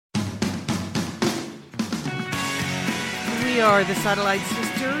are the Satellite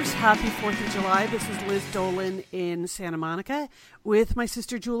Sisters. Happy 4th of July. This is Liz Dolan in Santa Monica with my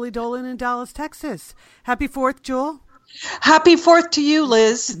sister Julie Dolan in Dallas, Texas. Happy 4th, Jewel. Happy 4th to you,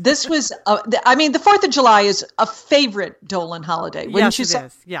 Liz. This was, the 4th of July is a favorite Dolan holiday. Wouldn't you say?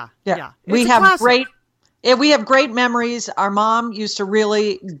 Is. Yeah. We have great memories. Our mom used to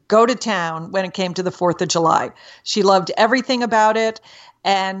really go to town when it came to the 4th of July. She loved everything about it.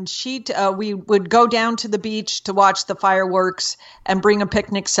 And we would go down to the beach to watch the fireworks and bring a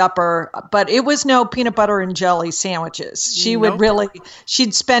picnic supper. But it was no peanut butter and jelly sandwiches.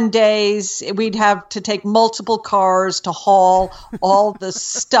 She'd spend days. We'd have to take multiple cars to haul all the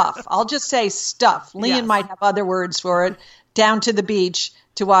stuff. I'll just say stuff. Leon might have other words for it. Down to the beach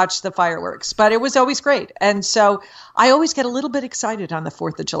to watch the fireworks. But it was always great. And so I always get a little bit excited on the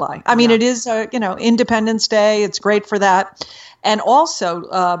 4th of July. I mean, it is, Independence Day. It's great for that. And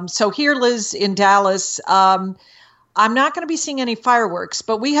also, so here, Liz, in Dallas, I'm not going to be seeing any fireworks,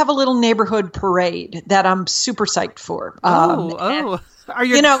 but we have a little neighborhood parade that I'm super psyched for. Are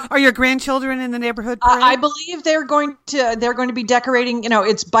your grandchildren in the neighborhood parade? I believe they're going to be decorating,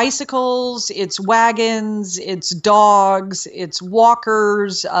 it's bicycles, it's wagons, it's dogs, it's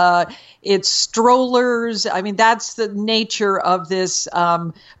walkers, it's strollers. I mean, that's the nature of this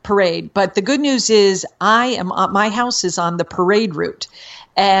parade. But the good news is my house is on the parade route.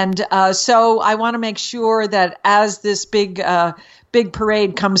 And so I want to make sure that as this big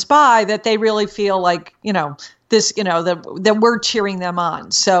parade comes by, that they really feel like, that we're cheering them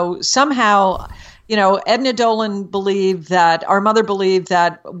on. So somehow, Edna Dolan our mother believed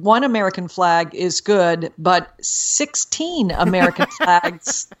that one American flag is good, but 16 American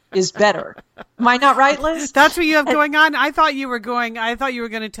flags is better. Am I not right, Liz? That's what you have going on. I thought you were going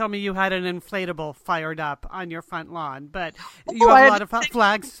to tell me you had an inflatable fired up on your front lawn, but you have a lot of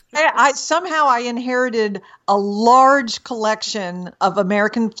flags. I inherited a large collection of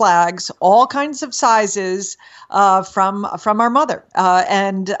American flags, all kinds of sizes, from our mother.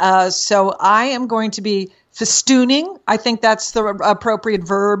 So I am going to be festooning. I think that's the appropriate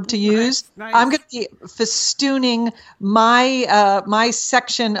verb to use. Nice. I'm going to be festooning my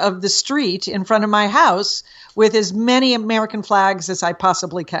section of the street in front of my house with as many American flags as I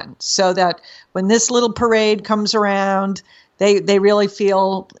possibly can, so that when this little parade comes around, they really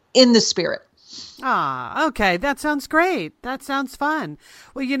feel in the spirit. Ah, okay. That sounds great. That sounds fun.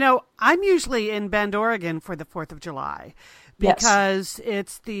 Well, I'm usually in Bend, Oregon for the 4th of July because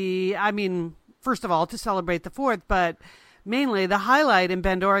it's first of all, to celebrate the 4th, but mainly the highlight in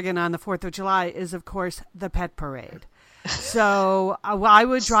Bend, Oregon on the 4th of July is, of course, the pet parade. So I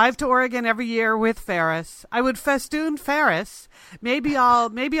would drive to Oregon every year with Ferris. I would festoon Ferris. Maybe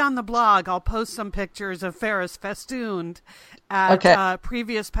on the blog, I'll post some pictures of Ferris festooned at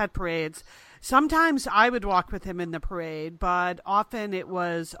previous pet parades. Sometimes I would walk with him in the parade, but often it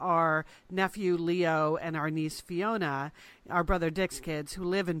was our nephew Leo and our niece Fiona, our brother Dick's kids who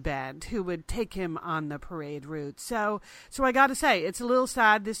live in Bend, who would take him on the parade route. So I got to say, it's a little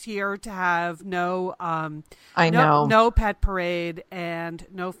sad this year to have no pet parade and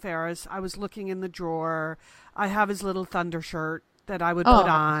no Ferris. I was looking in the drawer. I have his little thunder shirt that I would put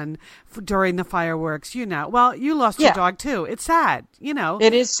on during the fireworks, Well, you lost your dog too. It's sad,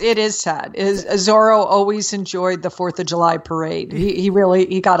 It is sad. Zorro always enjoyed the 4th of July parade.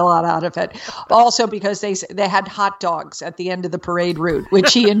 He got a lot out of it. Also because they had hot dogs at the end of the parade route,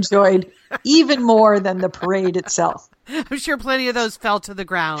 which he enjoyed even more than the parade itself. I'm sure plenty of those fell to the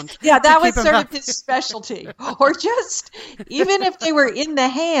ground. Yeah, that was sort of his specialty. Or just, even if they were in the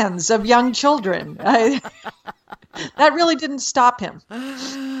hands of young children, that really didn't stop him.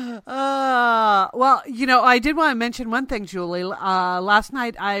 Well, I did want to mention one thing, Julie. Last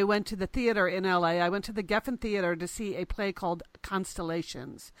night I went to the theater in LA. I went to the Geffen Theater to see a play called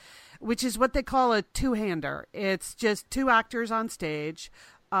Constellations, which is what they call a two-hander. It's just two actors on stage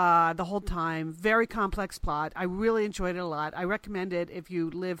the whole time. Very complex plot. I really enjoyed it a lot. I recommend it if you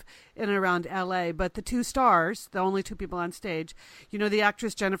live in and around LA. But the two stars, the only two people on stage, the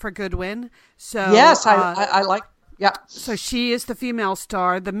actress Jennifer Goodwin. So yes, I like. Yeah. So she is the female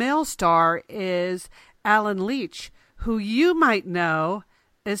star. The male star is Alan Leach, who you might know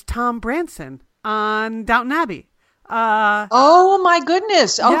as Tom Branson on Downton Abbey. Oh my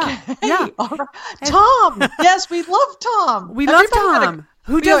goodness! Okay, yeah. Tom. Yes, we love Tom. We love Tom.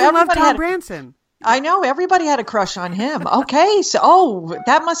 Who doesn't love Tom Branson? I know everybody had a crush on him. Okay, so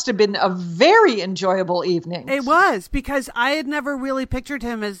that must have been a very enjoyable evening. It was, because I had never really pictured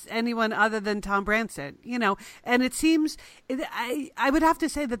him as anyone other than Tom Branson, and it seems, I would have to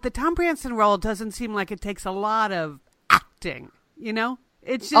say that the Tom Branson role doesn't seem like it takes a lot of acting,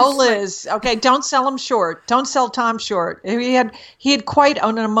 It's just Liz. Okay, don't sell him short. Don't sell Tom short. He had quite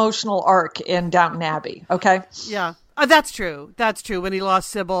an emotional arc in Downton Abbey. Okay. Yeah. That's true. That's true. When he lost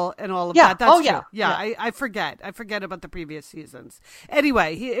Sybil and all of that. That's true. Yeah. I forget about the previous seasons.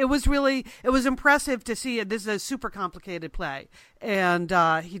 Anyway, it was impressive to see it. This is a super complicated play, and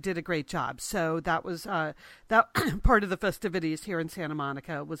he did a great job. So that was that part of the festivities here in Santa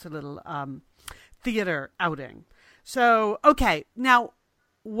Monica was a little theater outing. So, okay. Now,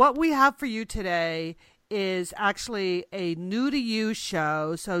 what we have for you today is actually a new to you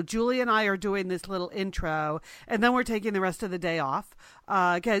show. So Julie and I are doing this little intro, and then we're taking the rest of the day off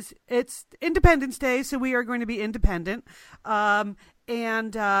because it's Independence Day, so we are going to be independent. And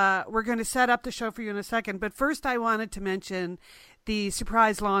we're going to set up the show for you in a second. But first, I wanted to mention the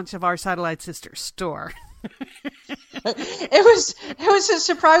surprise launch of our Satellite Sisters store. It was a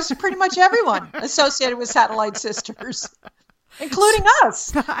surprise to pretty much everyone associated with Satellite Sisters, including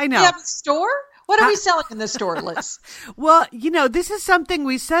us. I know. You have a store? What are we selling in the store, Liz? Well, this is something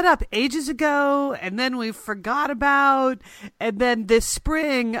we set up ages ago, and then we forgot about. And then this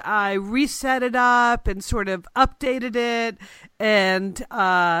spring, I reset it up and sort of updated it. And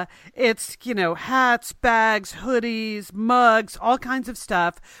it's, hats, bags, hoodies, mugs, all kinds of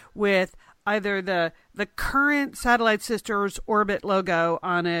stuff with either the current Satellite Sisters Orbit logo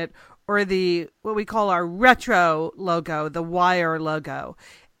on it or what we call our retro logo, the Wire logo.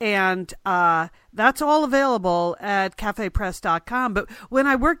 And that's all available at cafepress.com. But when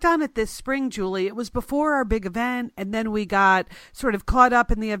I worked on it this spring, Julie, it was before our big event, and then we got sort of caught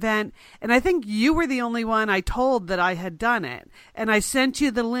up in the event. And I think you were the only one I told that I had done it. And I sent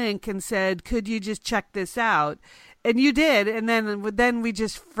you the link and said, could you just check this out? And you did, and then we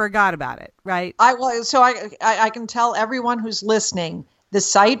just forgot about it, right? I can tell everyone who's listening, the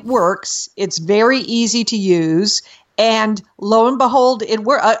site works. It's very easy to use. And lo and behold, it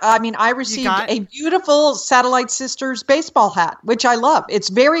worked. I received a beautiful Satellite Sisters baseball hat, which I love. It's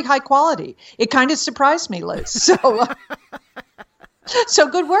very high quality. It kind of surprised me, Liz. So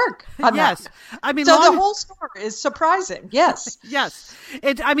good work on that. The whole store is surprising. Yes. Yes.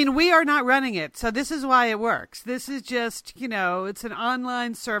 We are not running it. So this is why it works. This is just, it's an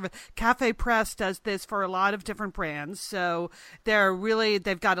online service. Cafe Press does this for a lot of different brands. So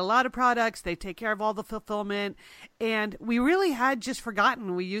they've got a lot of products. They take care of all the fulfillment. And we really had just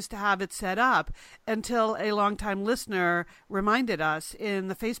forgotten we used to have it set up until a longtime listener reminded us in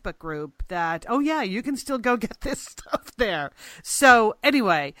the Facebook group that, oh yeah, you can still go get this stuff there. So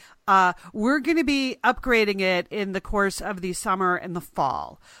anyway, we're going to be upgrading it in the course of the summer and the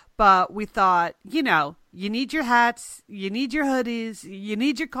fall. But we thought, you need your hats, you need your hoodies, you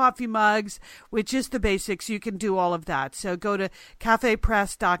need your coffee mugs, with just the basics. You can do all of that. So go to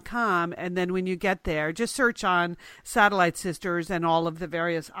cafepress.com, and then when you get there, just search on Satellite Sisters and all of the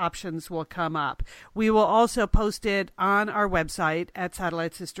various options will come up. We will also post it on our website at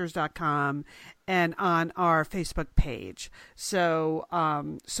satellitesisters.com and on our Facebook page. So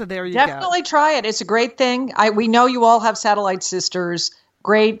there you go. Definitely try it. It's a great thing. We know you all have Satellite Sisters.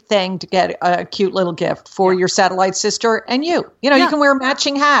 Great thing to get a cute little gift for your Satellite Sister and you. You can wear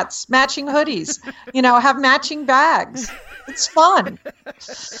matching hats, matching hoodies, have matching bags. It's fun.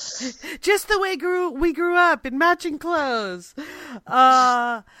 Just the way we grew up in matching clothes.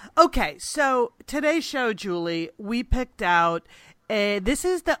 Okay, so today's show, Julie, we picked out, this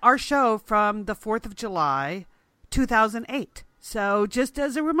is our show from the 4th of July, 2008. So just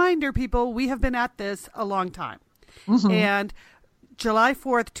as a reminder, people, we have been at this a long time. Mm-hmm. And July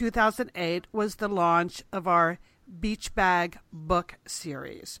 4th, 2008 was the launch of our Beach Bag book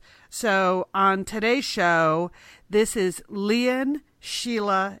series. So on today's show, this is Lian,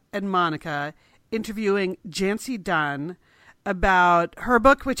 Sheila, and Monica interviewing Jancy Dunn about her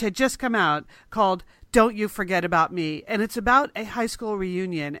book, which had just come out, called Don't You Forget About Me. And it's about a high school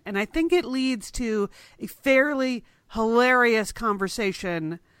reunion. And I think it leads to a fairly hilarious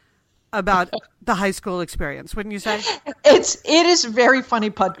conversation about the high school experience, wouldn't you say? It is a very funny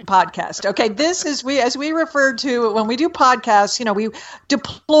podcast. Okay, this is as we refer to when we do podcasts. We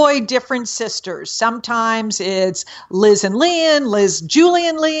deploy different sisters. Sometimes it's Liz and Lian, Liz, Julie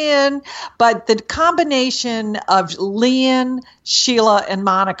and Lian, but the combination of Lian, Sheila, and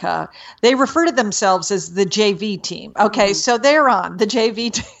Monica, they refer to themselves as the JV team. Okay, so they're on the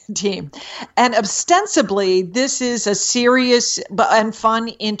JV team, and ostensibly this is a serious and fun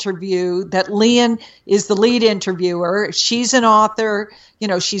interview that Lian is the lead interviewer. She's an author.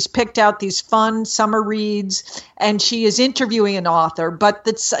 she's picked out these fun summer reads, and she is interviewing an author. But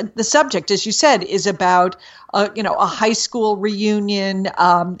the subject, as you said, is about a high school reunion,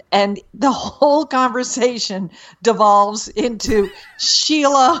 and the whole conversation devolves into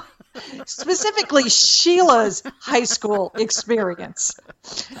Sheila. Specifically, Sheila's high school experience.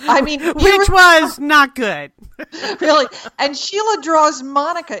 I mean, which was not good. Really. And Sheila draws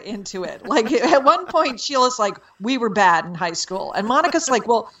Monica into it. Like at one point, Sheila's like, we were bad in high school. And Monica's like,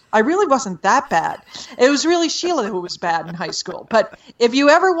 well, I really wasn't that bad. It was really Sheila who was bad in high school. But if you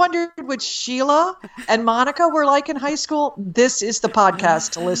ever wondered what Sheila and Monica were like in high school, this is the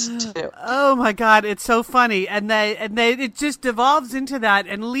podcast to listen to. Oh my God, it's so funny. And it just devolves into that.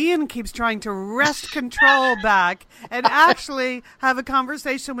 And Lian keeps trying to wrest control back and actually have a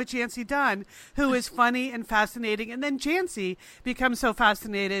conversation with Jancy Dunn, who is funny and fascinating. And then Jancy becomes so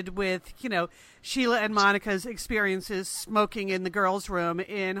fascinated with, Sheila and Monica's experiences smoking in the girls' room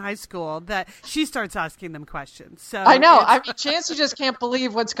in high school that she starts asking them questions. So I know. I mean, Jancy just can't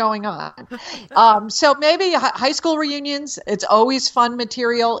believe what's going on. So maybe high school reunions, it's always fun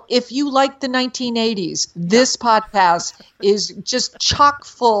material. If you like the 1980s, this podcast is just chock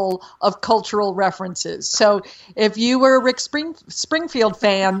full of cultural references. So if you were a Rick Springfield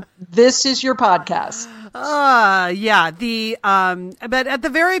fan, this is your podcast. Yeah. But at the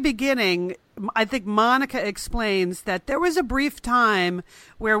very beginning, I think Monica explains that there was a brief time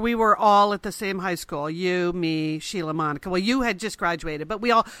where we were all at the same high school. You, me, Sheila, Monica. Well, you had just graduated, but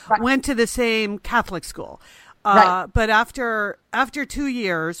we all went to the same Catholic school. But after 2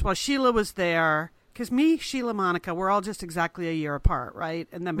 years, while Sheila was there, because me, Sheila, Monica, we're all just exactly a year apart, right?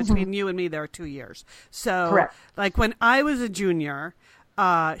 And then between you and me, there are 2 years. So like when I was a junior,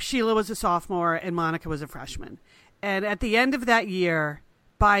 Sheila was a sophomore and Monica was a freshman. And at the end of that year,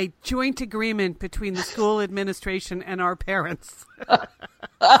 by joint agreement between the school administration and our parents,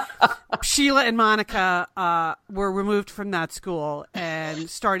 Sheila and Monica were removed from that school and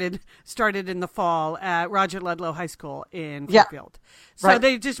started in the fall at Roger Ludlow High School in Fairfield. So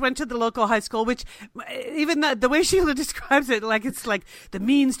they just went to the local high school, which even the way Sheila describes it, like it's like the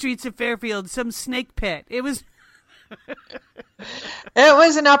mean streets of Fairfield, some snake pit. It was... It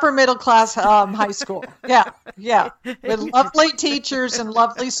was an upper middle class high school. Yeah. With lovely teachers and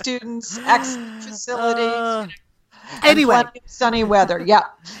lovely students, excellent facilities. Anyway, sunny weather. Yeah.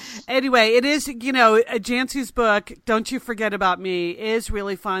 Anyway, it is, Jancy's book, Don't You Forget About Me, is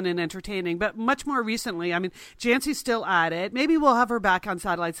really fun and entertaining. But much more recently, I mean, Jancy's still at it. Maybe we'll have her back on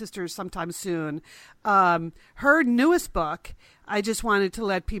Satellite Sisters sometime soon. Her newest book, I just wanted to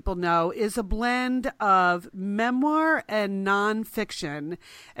let people know, is a blend of memoir and nonfiction.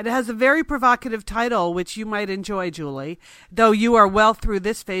 And it has a very provocative title, which you might enjoy, Julie, though you are well through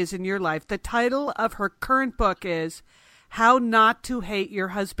this phase in your life. The title of her current book is How Not to Hate Your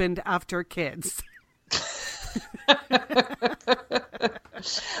Husband After Kids.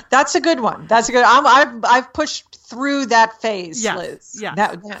 That's a good one. I've pushed through that phase, Liz.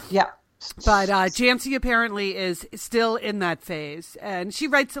 Yeah. But Jancy apparently is still in that phase, and she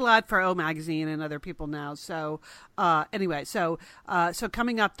writes a lot for O Magazine and other people now. So anyway, so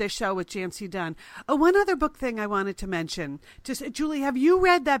coming up, this show with Jancy Dunn. Oh, one other book thing I wanted to mention. Just Julie, have you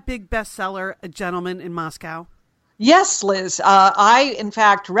read that big bestseller, A Gentleman in Moscow? Yes, Liz. I, in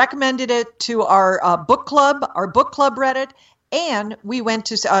fact, recommended it to our book club. Our book club read it. And we went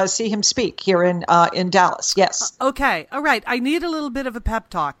to see him speak here in Dallas. Yes. Okay. All right. I need a little bit of a pep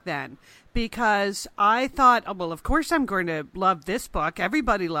talk then, because I thought, oh, well, of course I'm going to love this book.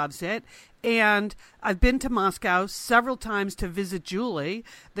 Everybody loves it. And I've been to Moscow several times to visit Julie.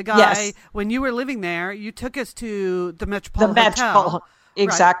 The guy, when you were living there, you took us to the Metropole Hotel.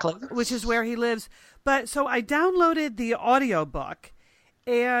 Exactly. Right, which is where he lives. But so I downloaded the audiobook,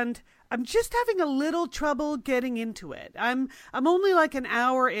 and I'm just having a little trouble getting into it. I'm only like an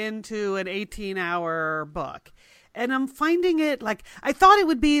hour into an 18-hour book. And I'm finding it like, I thought it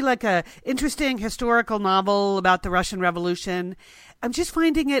would be like a interesting historical novel about the Russian Revolution. I'm just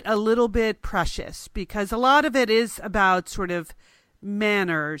finding it a little bit precious because a lot of it is about sort of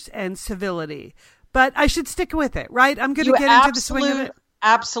manners and civility. But I should stick with it, right? I'm going to get into the swing of it.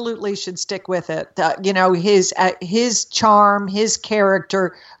 Absolutely should stick with it. His charm, his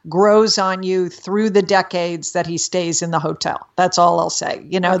character grows on you through the decades that he stays in the hotel. That's all I'll say.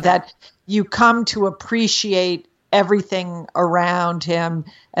 That you come to appreciate everything around him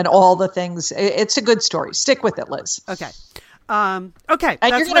and all the things. It's a good story. Stick with it, Liz. Okay. Okay.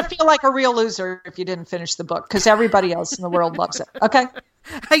 And you're going to feel like a real loser if you didn't finish the book because everybody else in the world loves it. Okay.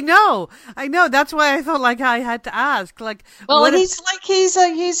 I know. That's why I felt like I had to ask. Like, well, he's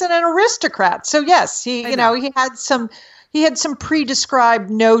an aristocrat. So yes, he had some he had some pre-described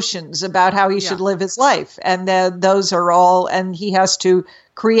notions about how he should live his life. And those are all, and he has to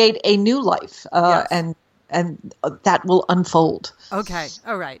create a new life. And that will unfold. Okay.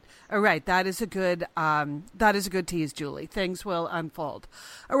 All right. That is a good tease, Julie. Things will unfold.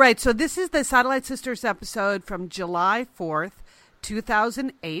 All right. So this is the Satellite Sisters episode from July 4th,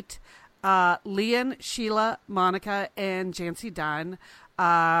 2008. Lian, Sheila, Monica, and Jancy Dunn.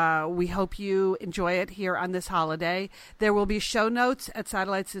 We hope you enjoy it here on this holiday. There will be show notes at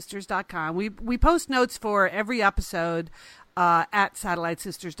satellitesisters.com. We post notes for every episode at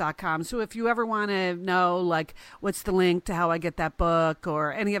satellitesisters.com. So if you ever want to know, like, what's the link to how I get that book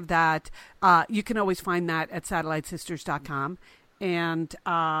or any of that, you can always find that at satellitesisters.com. And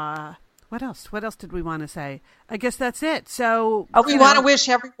what else? What else did we want to say? I guess that's it. So we want to wish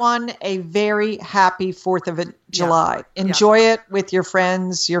everyone a very happy 4th of July. Enjoy it with your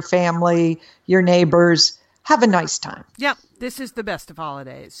friends, your family, your neighbors. Have a nice time. Yep. This is the best of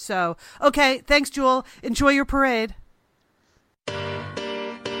holidays. So, okay. Thanks, Jewel. Enjoy your parade.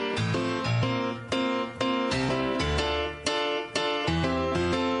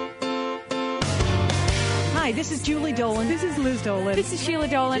 Hi, this is Julie Dolan. This is Liz Dolan. This is Sheila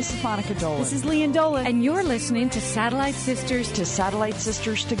Dolan. This is Monica Dolan. This is Lian Dolan. And you're listening to Satellite Sisters to Satellite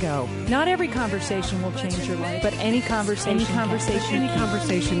Sisters to Go. Not every conversation will change your life, but any conversation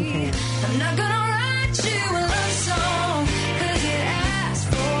can. I'm not gonna write you a love song, 'cause you asked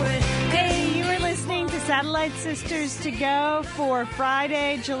for it. Hey, you are listening to Satellite Sisters to Go for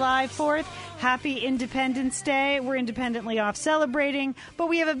Friday, July 4th. Happy Independence Day. We're independently off celebrating, but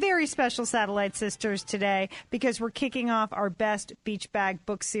we have a very special Satellite Sisters today because we're kicking off our Best Beach Bag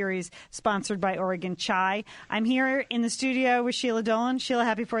book series sponsored by Oregon Chai. I'm here in the studio with Sheila Dolan. Sheila,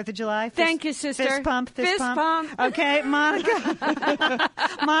 happy 4th of July. Thank you, sister. Fist pump. Fist pump. Okay, Monica.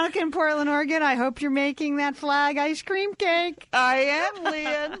 Monica in Portland, Oregon. I hope you're making that flag ice cream cake. I am,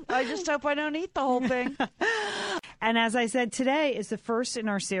 Lian. I just hope I don't eat the whole thing. And as I said, today is the first in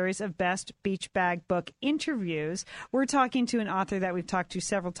our series of Best Beach Bag Book interviews. We're talking to an author that we've talked to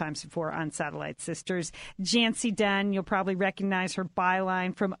several times before on Satellite Sisters, Jancy Dunn. You'll probably recognize her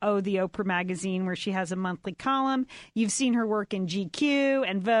byline from the Oprah magazine, where she has a monthly column. You've seen her work in GQ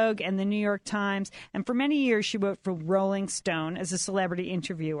and Vogue and the New York Times. And for many years, she wrote for Rolling Stone as a celebrity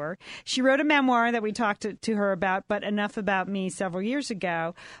interviewer. She wrote a memoir that we talked to her about, but Enough About Me, several years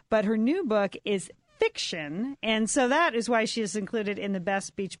ago. But her new book is fiction, and so that is why she is included in the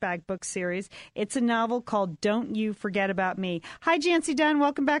Best Beach Bag book series. It's a novel called Don't You Forget About Me. Hi, Jancy Dunn.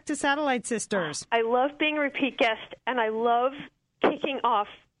 Welcome back to Satellite Sisters. I love being a repeat guest, and I love kicking off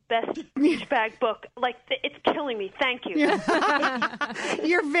Best Beach Bag book. Like, it's killing me. Thank you.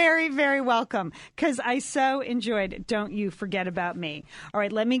 You're very, very welcome, because I so enjoyed Don't You Forget About Me. All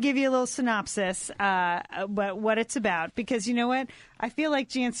right, let me give you a little synopsis, what it's about, because you know what? I feel like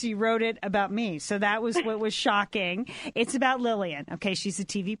Jancy wrote it about me, so that was what was shocking. It's about Lillian. Okay, she's a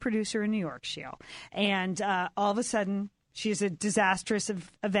TV producer in New York, Sheila, and all of a sudden, she has a disastrous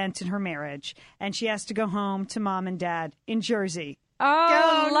event in her marriage, and she has to go home to mom and dad in Jersey.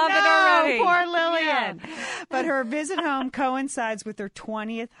 Love it already. Poor Lillian. Yeah. But her visit home coincides with her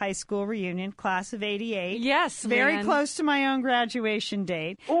 20th high school reunion, class of 88. Yes, very man. Close to my own graduation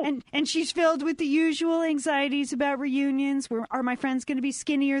date. And she's filled with the usual anxieties about reunions. Are my friends going to be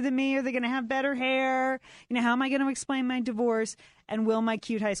skinnier than me? Are they going to have better hair? You know, how am I going to explain my divorce? And will my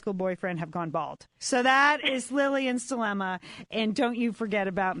cute high school boyfriend have gone bald? So that is Lillian's dilemma, and Don't You Forget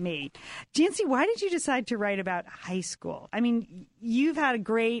About Me. Jancy, why did you decide to write about high school? I mean, you've had a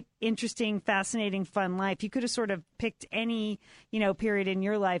great, interesting, fascinating, fun life. You could have sort of picked any, period in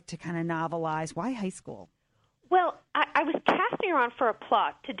your life to kind of novelize. Why high school? Well, I was casting around for a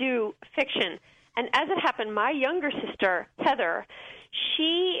plot to do fiction, and as it happened, my younger sister, Heather,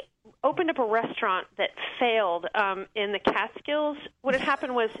 she opened up a restaurant that failed in the Catskills. What had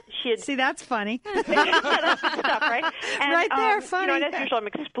happened was she had... See, that's funny. That's stuff, right? And, right there, funny. And as usual, I'm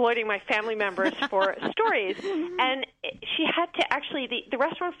exploiting my family members for stories. And she had to actually... The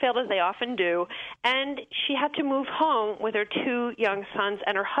restaurant failed, as they often do, and she had to move home with her 2 young sons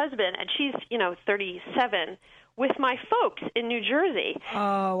and her husband, and she's, 37, with my folks in New Jersey.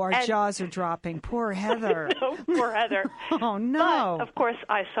 Oh, our jaws are dropping. Poor Heather. No, poor Heather. Oh, no. But, of course,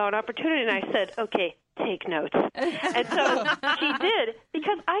 I saw an opportunity, and I said, okay, take notes. And so she did,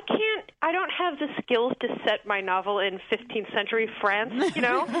 because I don't have the skills to set my novel in 15th century France,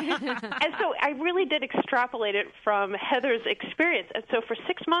 And so I really did extrapolate it from Heather's experience. And so for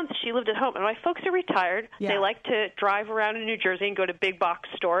 6 months, she lived at home. And my folks are retired. Yeah. They like to drive around in New Jersey and go to big box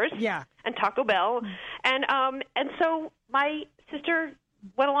stores. Yeah. And Taco Bell. And so my sister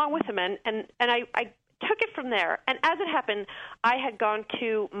went along with him. And I took it from there. And as it happened, I had gone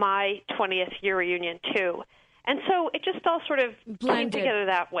to my 20th year reunion too. And so it just all sort of came together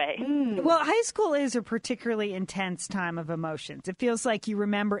that way. Well, high school is a particularly intense time of emotions. It feels like you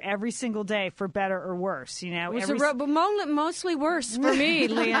remember every single day for better or worse. You know, It was mostly worse for me,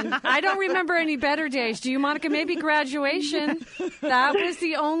 Leanne. I don't remember any better days. Do you, Monica? Maybe graduation. That was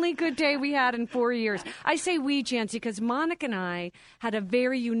the only good day we had in 4 years. I say we, Jancy, because Monica and I had a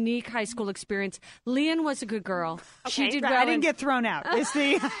very unique high school experience. Leanne was a good girl. She did well. I didn't get thrown out. It's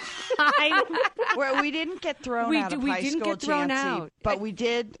the Well, we didn't get thrown out of high didn't school, get thrown Jancy, out. but we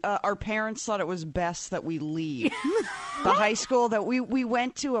did. Our parents thought it was best that we leave the high school. That we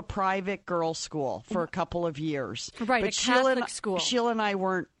went to a private girls' school for a couple of years, Right, but a Catholic school. Sheila and I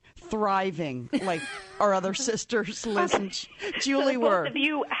weren't thriving like our other sisters, Liz and Julie So were. both of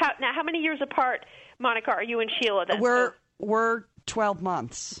you, how many years apart, Monica, are you and Sheila then? We're 12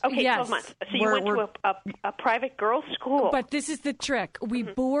 months. Okay, Yes. 12 months. So you went to a private girls' school. But this is the trick. We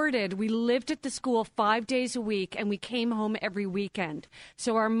boarded, we lived at the school 5 days a week, and we came home every weekend.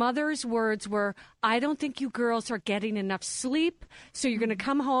 So our mother's words were, I don't think you girls are getting enough sleep, so you're going to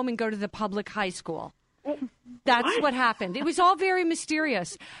come home and go to the public high school. That's what happened. It was all very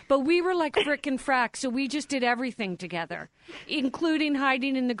mysterious, but we were like frick and frack, so we just did everything together, including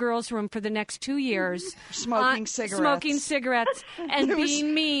hiding in the girls' room for the next 2 years. Smoking cigarettes. And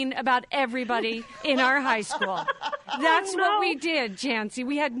being mean about everybody in our high school. That's what we did, Jancy.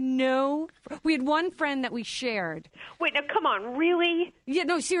 We had one friend that we shared. Wait, now come on, really? Yeah,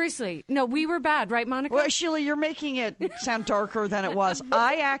 no, seriously. No, we were bad, right, Monica? Well, Sheila, you're making it sound darker than it was.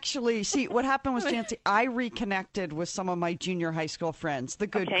 I actually, see, what happened was, Jancy, I reconnected with some of my junior high school friends, the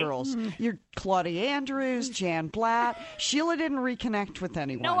good girls. You're Claudia Andrews, Jan Blatt. Sheila didn't reconnect with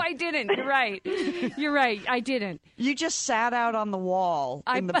anyone. No, I didn't. You're right. You're right. I didn't. You just sat out on the wall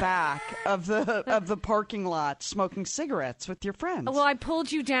in the back of the parking lot smoking cigarettes with your friends. Well, I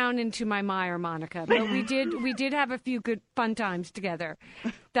pulled you down into my mire, Monica, but we did have a few good fun times together.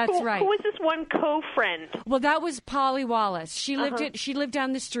 That's right. Who was this one co-friend? Well, that was Polly Wallace. She lived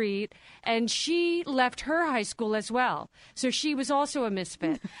down the street, and she left her high school as well. So she was also a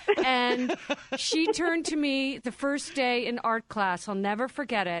misfit. And she turned to me the first day in art class. I'll never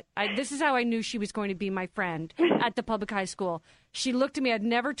forget it. This is how I knew she was going to be my friend at the public high school. She looked at me. I'd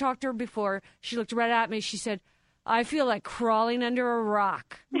never talked to her before. She looked right at me. She said, I feel like crawling under a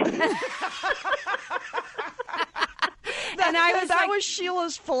rock. And that was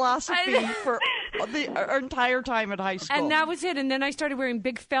Sheila's philosophy for our entire time at high school. And that was it. And then I started wearing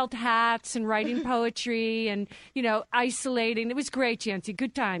big felt hats and writing poetry and, isolating. It was great, Jancy.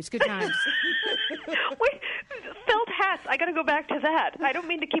 Good times. Wait, felt hats. I got to go back to that. I don't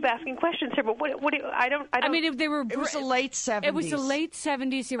mean to keep asking questions here, but I don't. I mean, It was the late 70s. It was the late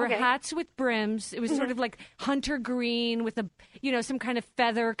 70s. They were hats with brims. It was sort of like hunter green with some kind of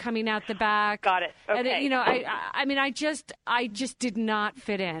feather coming out the back. Got it. Okay. And I just did not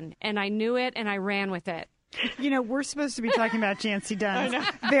fit in, and I knew it, and I ran with it. We're supposed to be talking about Jancy Dunn's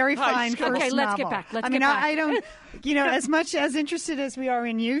very fine first Okay, let's novel. get back. I don't, as much as interested as we are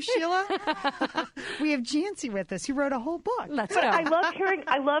in you, Sheila, we have Jancy with us, who wrote a whole book. Let's go. I love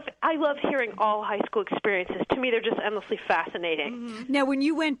hearing all high school experiences. To me, they're just endlessly fascinating. Mm-hmm. Now, when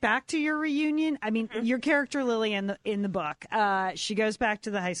you went back to your reunion, I mean, your character Lily in the book, she goes back to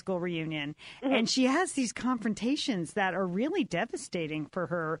the high school reunion, and she has these confrontations that are really devastating for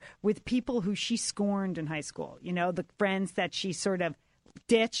her with people who she scorned in high school. The friends that she sort of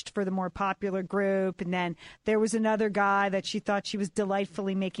ditched for the more popular group, and then there was another guy that she thought she was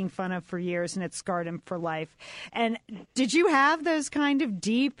delightfully making fun of for years, and it scarred him for life. And did you have those kind of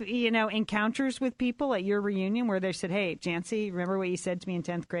deep, encounters with people at your reunion where they said, "Hey, Jancy, remember what you said to me in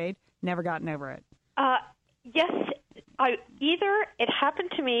 10th grade? Never gotten over it." Yes, either it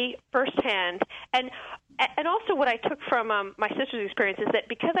happened to me firsthand, and also what I took from my sister's experience is that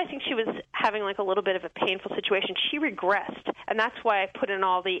because I think she was having like a little bit of a painful situation, she regressed, and that's why I put in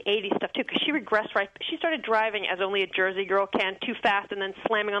all the 80s stuff too, because she regressed right. She started driving as only a Jersey girl can, too fast, and then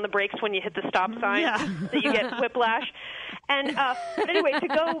slamming on the brakes when you hit the stop sign, that you get whiplash. And but anyway, to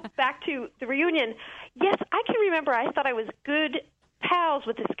go back to the reunion, yes, I can remember I thought I was good pals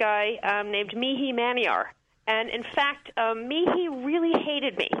with this guy named Mihi Maniar. And in fact, Mihi really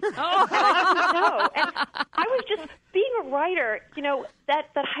hated me. And I didn't know. And I was just being a writer. That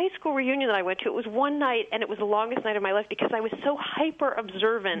high school reunion that I went to, it was one night, and it was the longest night of my life because I was so hyper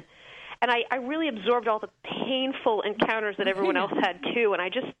observant, and I really absorbed all the painful encounters that everyone else had too. And I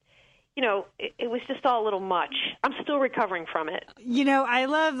just, it was just all a little much. I'm still recovering from it. I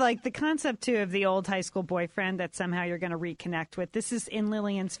love like the concept too of the old high school boyfriend that somehow you're going to reconnect with. This is in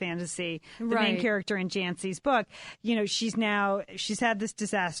Lillian's fantasy, the main character in Jancy's book. She's had this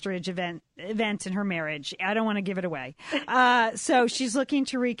disastrous event in her marriage. I don't want to give it away. So she's looking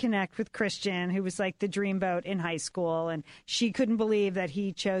to reconnect with Christian, who was like the dreamboat in high school, and she couldn't believe that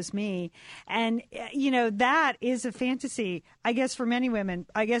he chose me. And that is a fantasy, I guess, for many women.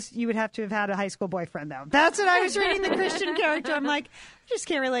 I guess you would have to have had a high school boyfriend, though. That's what I was reading the Christian character. I'm like, I just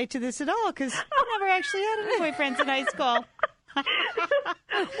can't relate to this at all because I never actually had any boyfriends in high school. Well,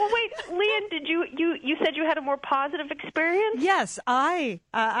 wait, Lian, did you said you had a more positive experience? Yes, I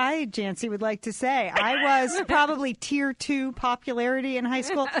Jancy would like to say I was probably tier 2 popularity in high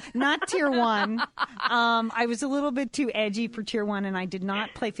school, not tier 1. I was a little bit too edgy for tier 1, and I did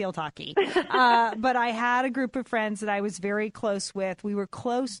not play field hockey. But I had a group of friends that I was very close with. We were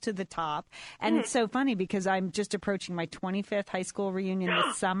close to the top, and it's so funny because I'm just approaching my 25th high school reunion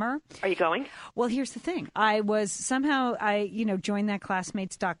this summer. Are you going? Well, here's the thing. I joined that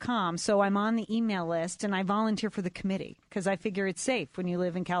classmates.com. So I'm on the email list and I volunteer for the committee because I figure it's safe when you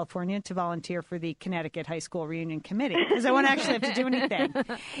live in California to volunteer for the Connecticut High School Reunion Committee because I won't actually have to do anything.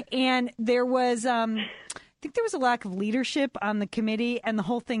 And there was, I think there was a lack of leadership on the committee and the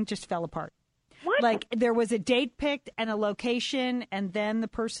whole thing just fell apart. What? Like there was a date picked and a location, and then the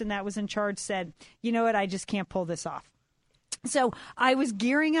person that was in charge said, you know what, I just can't pull this off. So I was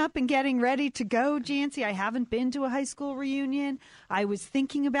gearing up and getting ready to go, Jancy. I haven't been to a high school reunion. I was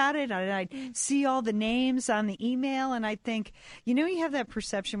thinking about it, and I'd see all the names on the email, and I'd think, you have that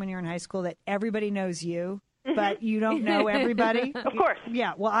perception when you're in high school that everybody knows you, but you don't know everybody. Of course.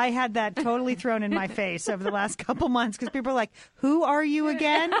 Yeah, well, I had that totally thrown in my face over the last couple months because people are like, who are you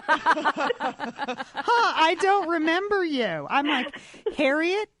again? I don't remember you. I'm like,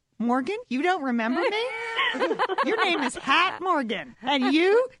 Harriet Morgan, you don't remember me? Your name is Hat Morgan, and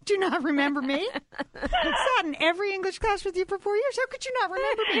you do not remember me? I sat in every English class with you for 4 years. How could you not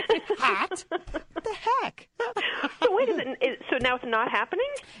remember me? Hat? What the heck? So wait, so now it's not happening?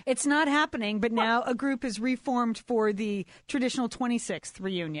 It's not happening, but now a group is reformed for the traditional 26th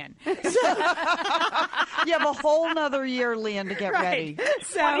reunion. So, you have a whole nother year, Lian, to get ready.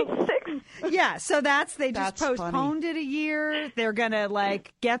 So 26? Yeah, so they just postponed it a year. They're going to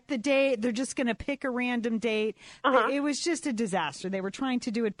get the date. They're just going to pick a random date. It was just a disaster. They were trying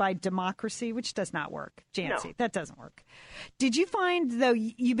to do it by democracy, which does not work. Jancy, no. That doesn't work. Did you find, though,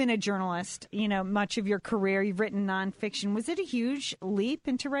 you've been a journalist, much of your career, you've written nonfiction. Was it a huge leap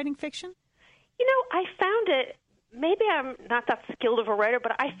into writing fiction? I found it, maybe I'm not that skilled of a writer,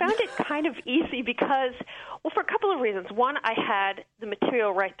 but I found it kind of easy because, well, for a couple of reasons. One, I had the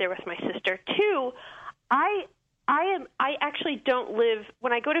material right there with my sister. Two, I actually don't live,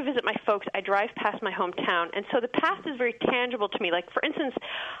 when I go to visit my folks, I drive past my hometown, and so the past is very tangible to me. Like, for instance,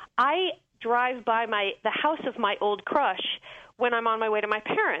 I drive by the house of my old crush when I'm on my way to my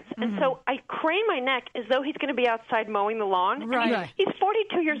parents. And so I crane my neck as though he's going to be outside mowing the lawn. Right. He's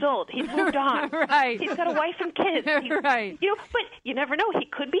 42 years old. He's moved on. Right. He's got a wife and kids. Right. But you never know. He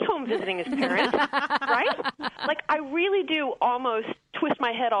could be home visiting his parents, right? Like, I really do almost twist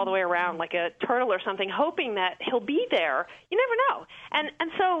my head all the way around like a turtle or something, hoping that he'll be there. You never know.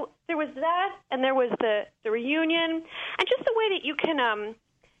 And so there was that, and there was the reunion, and just the way that you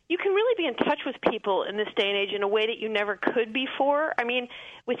can really be in touch with people in this day and age in a way that you never could before. I mean,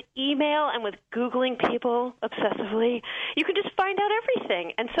 with email and with Googling people obsessively, you can just find out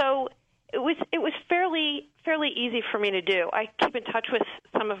everything. And so it was fairly easy for me to do. I keep in touch with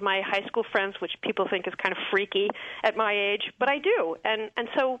some of my high school friends, which people think is kind of freaky at my age, but I do. And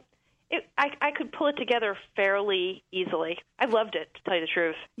so I could pull it together fairly easily. I loved it, to tell you the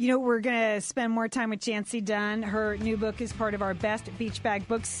truth. We're going to spend more time with Jancy Dunn. Her new book is part of our Best Beach Bag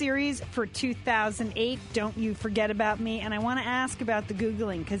Book series for 2008. Don't You Forget About Me. And I want to ask about the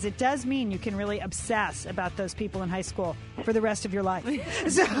Googling, because it does mean you can really obsess about those people in high school for the rest of your life.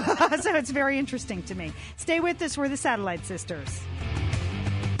 So it's very interesting to me. Stay with us. We're the Satellite Sisters.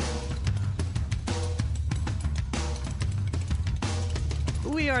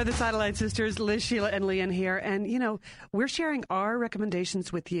 We are the Satellite Sisters, Liz, Sheila, and Lian here. And, we're sharing our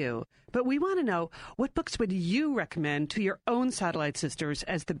recommendations with you. But we want to know, what books would you recommend to your own Satellite Sisters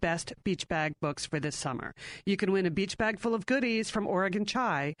as the best beach bag books for this summer? You can win a beach bag full of goodies from Oregon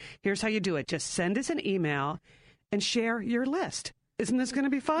Chai. Here's how you do it. Just send us an email and share your list. Isn't this going to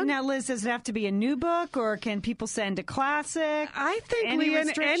be fun? Now, Liz, does it have to be a new book, or can people send a classic? I think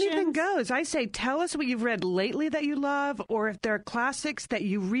anything goes. I say, tell us what you've read lately that you love, or if there are classics that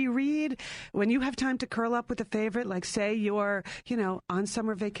you reread. When you have time to curl up with a favorite, like say you're, on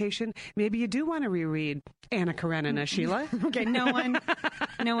summer vacation, maybe you do want to reread Anna Karenina, Sheila. Okay, no one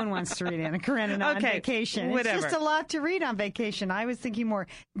wants to read Anna Karenina on vacation. Whatever. It's just a lot to read on vacation. I was thinking more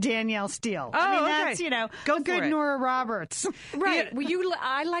Danielle Steele. Oh, that's, Go a good Nora Roberts. Right. Well,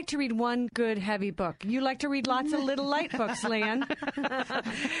 I like to read one good heavy book. You like to read lots of little light books, Lan.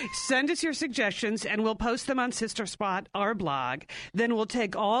 Send us your suggestions, and we'll post them on Sister Spot, our blog. Then we'll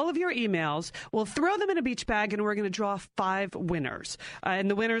take all of your emails. We'll throw them in a beach bag, and we're going to draw 5 winners.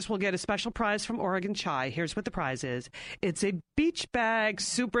 And the winners will get a special prize from Oregon Chai. Here's what the prize is. It's a beach bag,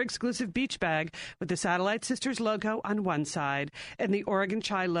 super exclusive beach bag with the Satellite Sisters logo on one side and the Oregon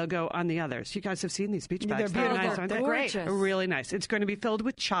Chai logo on the other. So you guys have seen these beach bags. They're beautiful. Nice, aren't They're they? great. Really nice. It's going to be filled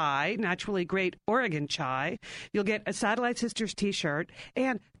with chai, naturally great Oregon chai. You'll get a Satellite Sisters t-shirt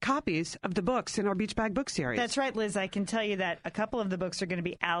and copies of the books in our Beach Bag book series. That's right, Liz. I can tell you that a couple of the books are going to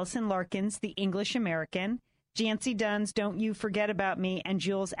be Allison Larkin's The English American, Jancy Dunn's Don't You Forget About Me, and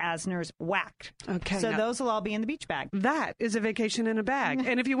Jules Asner's Whacked. Okay. So those will all be in the beach bag. That is a vacation in a bag.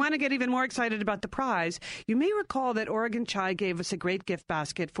 And if you want to get even more excited about the prize, you may recall that Oregon Chai gave us a great gift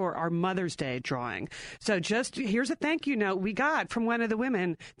basket for our Mother's Day drawing. So here's a thank you note we got from one of the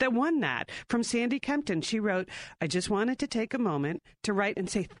women that won that, from Sandy Kempton. She wrote, I just wanted to take a moment to write and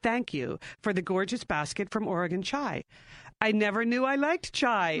say thank you for the gorgeous basket from Oregon Chai. I never knew I liked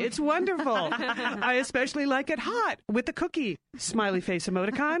chai. It's wonderful. I especially like it hot with a cookie. Smiley face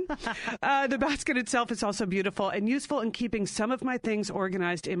emoticon. The basket itself is also beautiful and useful in keeping some of my things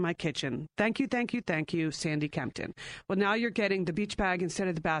organized in my kitchen. Thank you, thank you, thank you, Sandy Kempton. Well, now you're getting the beach bag instead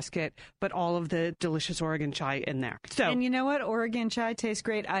of the basket, but all of the delicious Oregon chai in there. And you know what? Oregon chai tastes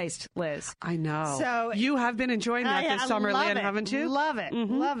great iced, Liz. I know. So you have been enjoying that this summer, Lan, haven't you? Love it.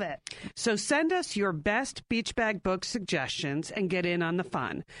 Mm-hmm. Love it. So send us your best beach bag book suggestions and get in on the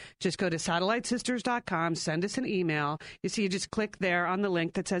fun. Just go to SatelliteSisters.com, send us an email. You see, you just click there on the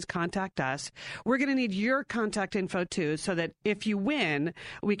link that says Contact Us. We're going to need your contact info, too, so that if you win,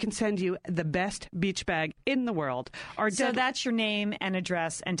 we can send you the best beach bag in the world. So that's your name and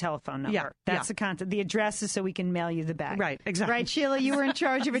address and telephone number. Yeah, that's the contact. The address is so we can mail you the bag. Right, exactly. Right, Sheila? You were in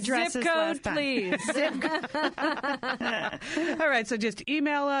charge of addresses Zip code, last time. please. Zip code. All right, so just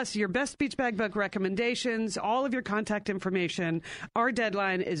email us your best beach bag book recommendations, all of your contact information. Our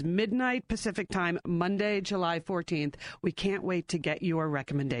deadline is midnight Pacific time, Monday, July 14th. We can't wait to get your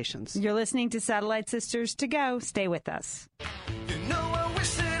recommendations. You're listening to Satellite Sisters to Go. Stay with us. You know, I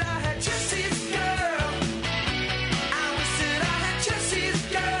wish that I had Jesse's girl. I wish that I had Jesse's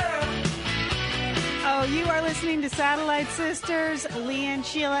girl. Oh, you are listening to Satellite Sisters. Leanne,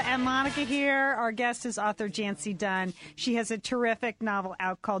 Sheila, and Monica here. Our guest is author Jancy Dunn. She has a terrific novel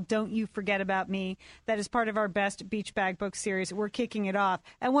out called Don't You Forget About Me. That is part of our best beach bag book series. We're kicking it off.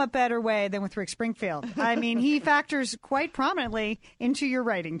 And what better way than with Rick Springfield? I mean, he factors quite prominently into your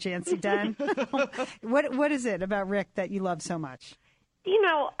writing, Jancy Dunn. What is it about Rick that you love so much? You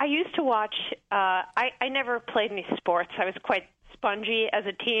know, I used to watch, I never played any sports. I was quite spongy as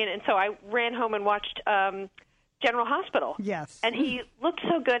a teen, and so I ran home and watched General Hospital. Yes. And he looked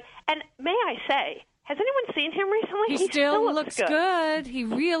so good. And may I say, has anyone seen him recently? He still looks good. He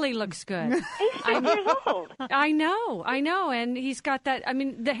really looks good. He's 6 years old. I know. And he's got that. I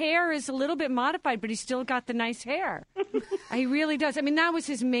mean, the hair is a little bit modified, but he's still got the nice hair. He really does. I mean, that was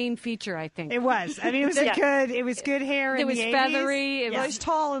his main feature, I think. It was. I mean, it was good hair. It was feathery. Well, he's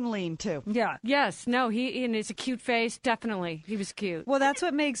tall and lean, too. Yeah. Yes. No, and it's a cute face. Definitely. He was cute. Well, that's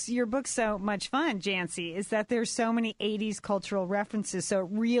what makes your book so much fun, Jancy, is that there's so many 80s cultural references. So it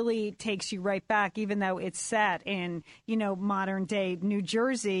really takes you right back, even though it's set in, modern day New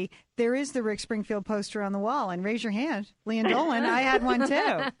Jersey. There is the Rick Springfield poster on the wall. And raise your hand, Leanne Dolan. I had one,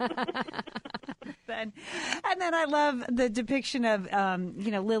 too. And then I love the depiction of,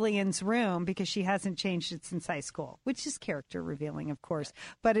 Lillian's room, because she hasn't changed it since high school, which is character revealing, of course.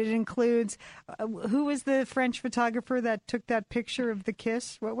 But it includes, who was the French photographer that took that picture of the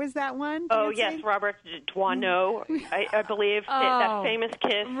kiss? What was that one? Oh, Nancy? yes, Robert Doisneau, I believe, that famous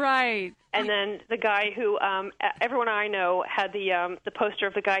kiss. Right. And then the guy who, everyone I know had the poster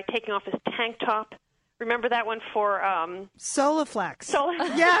of the guy taking off his tank top Remember that one for Solaflex. Solar?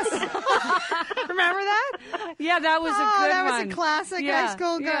 Yes. Remember that? Yeah, that was a good that one. was a classic Yeah, high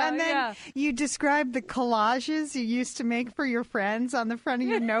school girl. yeah, And then yeah. you described the collages you used to make for your friends on the front of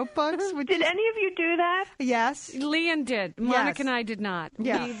your notebooks. Did any of you do that? Yes. Leon did. Monica Yes. and I did not.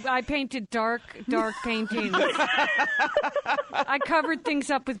 Yeah. I painted dark paintings. I covered things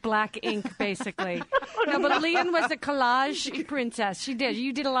up with black ink, basically. No, but Leon was a collage princess. She did.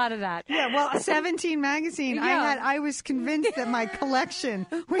 You did a lot of that. Yeah, well, 17 magazine. Yeah. I was convinced that my collection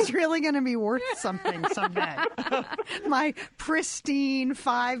was really going to be worth something someday. My pristine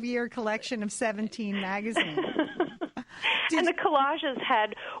 5-year collection of 17 magazines. And the collages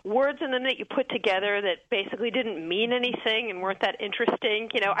had words in them that you put together that basically didn't mean anything and weren't that interesting.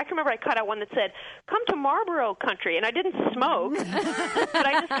 You know, I can remember I cut out one that said, "Come to Marlboro Country," and I didn't smoke, but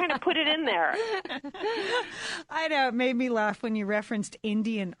I just kind of put it in there. I know, it made me laugh when you referenced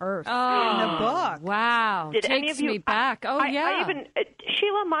Indian Earth in Oh, the book. wow. Did any Takes of you? me back. Oh, yeah. I even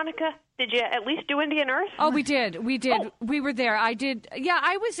Sheila, Monica, did you at least do Indian Earth? Oh, we did. Oh. We were there. I did. Yeah,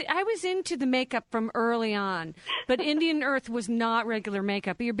 I was into the makeup from early on, but Indian Earth was not regular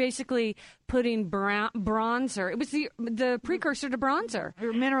makeup. You're basically putting bronzer. It was the precursor to bronzer.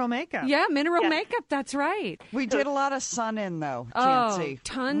 Or mineral makeup. Yeah, mineral makeup. That's right. We did a lot of sun in, though, Oh, Jancy.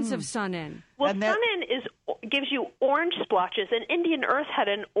 tons of sun in. Well, And that- Sun-In gives you orange splotches, and Indian Earth had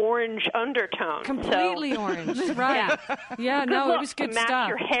an orange undertone. Completely orange. Right. Yeah, no, it was good to match stuff.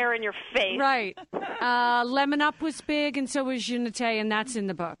 your hair and your face. Right. Lemon Up was big, and so was Jeanette, and that's in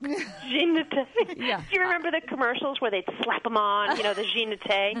the book. Jeanette. Yeah. Do you remember the commercials where they'd slap them on, you know, the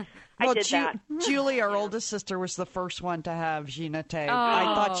Jeanette? I did that. Julie, our oldest sister, was the first one to have Jeanette.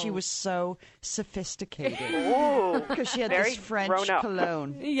 I thought she was so sophisticated. Ooh. Because she had Very this French grown up.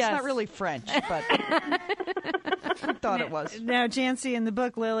 cologne. Yes. It's not really French, but I thought it was. Now, Jancy, in the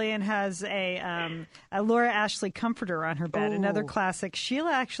book, Lillian has a Laura Ashley comforter on her bed. Another classic.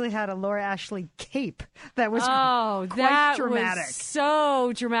 Sheila actually had a Laura Ashley cape that was Oh, quite that dramatic. was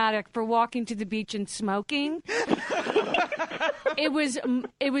so dramatic for walking to the beach and smoking. It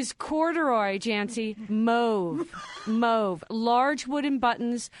was corduroy, Jancy, mauve, large wooden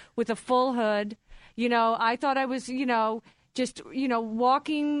buttons with a full hood. You know, I thought I was, just,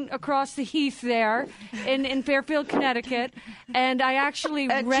 walking across the heath there in Fairfield, Connecticut, and I actually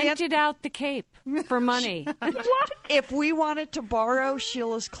rented out the cape for money. If we wanted to borrow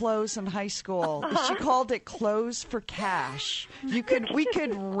Sheila's clothes in high school, she called it clothes for cash. We could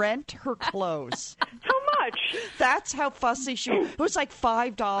rent her clothes. How much? That's how fussy she was. It was like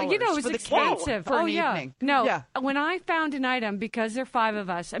 $5 It was for the expensive. cape for an yeah. evening. No, Yeah. when I found an item, because there are 5 of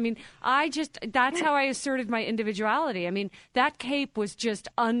us, I mean, that's how I asserted my individuality. I mean, that cape was just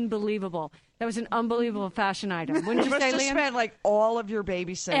unbelievable. That was an unbelievable fashion item. Wouldn't you You must say, have Liam? spent like all of your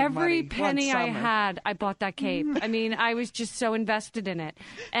babysitting Every money penny one I summer. had, I bought that cape. I mean, I was just so invested in it.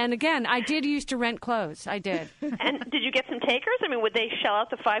 And again, I did used to rent clothes. I did. And did you get some takers? I mean, would they shell out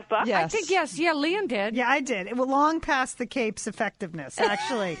the $5? Yes. I think, yes. Yeah, Liam did. Yeah, I did. It was long past the cape's effectiveness,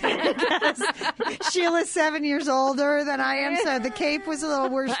 actually. Because Sheila's 7 years older than I am, so the cape was a little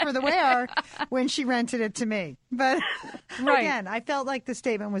worse for the wear when she rented it to me. But Right. again, I felt like the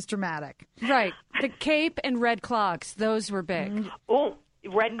statement was dramatic. Right. The cape and red clogs, those were big. Oh,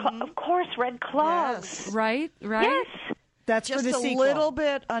 of course, red clogs. Right? Right? Yes. That's Just for the a sequel. little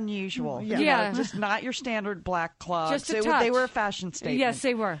bit unusual. You know, Yeah. just not your standard black clogs. Just a They touch. were a fashion statement. Yes,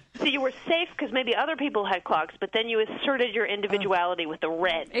 they were. So you were safe because maybe other people had clogs, but then you asserted your individuality with the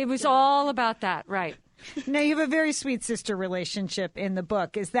red. It was all about that, right? Now, you have a very sweet sister relationship in the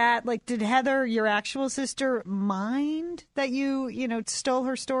book. Is that, like, did Heather, your actual sister, mind that you stole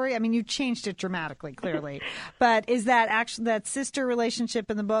her story? I mean, you changed it dramatically, clearly. But is that actually that sister relationship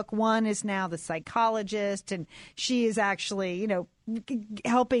in the book? One is now the psychologist, and she is actually,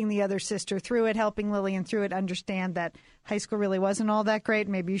 helping the other sister through it, helping Lillian through it, understand that high school really wasn't all that great.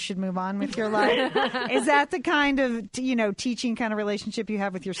 Maybe you should move on with your life. Is that the kind of, teaching kind of relationship you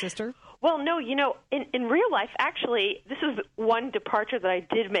have with your sister? Well, no, in real life, actually, this is one departure that I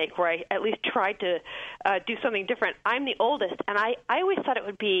did make where I at least tried to do something different. I'm the oldest, and I always thought it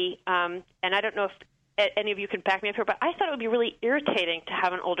would be, and I don't know if any of you can back me up here, but I thought it would be really irritating to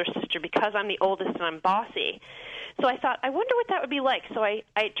have an older sister because I'm the oldest and I'm bossy. So I thought, I wonder what that would be like. So I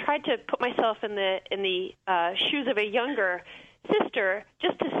tried to put myself in the shoes of a younger sister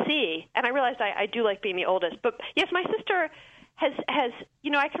just to see, and I realized I do like being the oldest. But yes, my sister has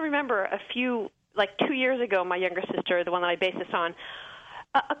I can remember a few, like 2 years ago, my younger sister, the one that I base this on,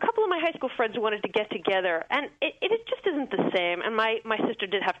 a couple of my high school friends wanted to get together, and it just isn't the same. And my sister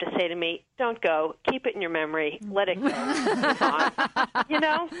did have to say to me, "Don't go. Keep it in your memory. Let it go. Move on."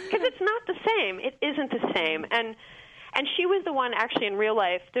 Because it's not the same. It isn't the same. And she was the one, actually, in real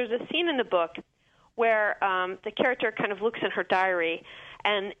life. There's a scene in the book where the character kind of looks in her diary,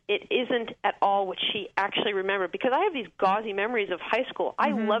 and it isn't at all what she actually remembered. Because I have these gauzy memories of high school.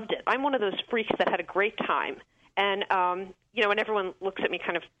 I loved it. I'm one of those freaks that had a great time. And, and everyone looks at me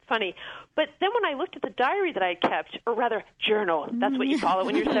kind of funny. But then when I looked at the diary that I had kept, or rather journal, that's what you call it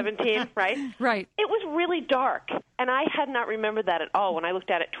when you're 17, right? Right. It was really dark. And I had not remembered that at all when I looked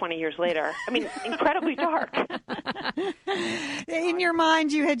at it 20 years later. I mean, incredibly dark. In your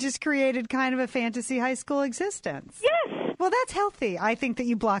mind, you had just created kind of a fantasy high school existence. Yes. Well, that's healthy. I think that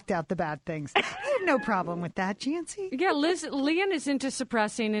you blocked out the bad things. I have no problem with that, Jancy. Yeah, Leanne is into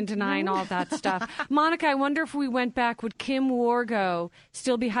suppressing and denying all that stuff. Monica, I wonder if we went back, would Kim Wargo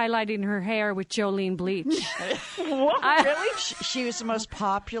still be highlighting her hair with Jolene Bleach? What? Really? She was the most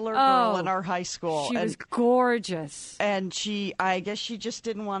popular girl in our high school. She was gorgeous. And I guess she just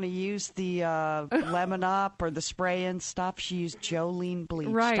didn't want to use the Lemon Up or the spray and stuff. She used Jolene Bleach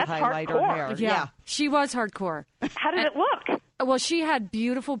to That's highlight hardcore. her hair. Yeah, she was hardcore. How did it look? Well, she had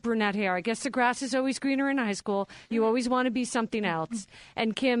beautiful brunette hair. I guess the grass is always greener in high school. You always want to be something else.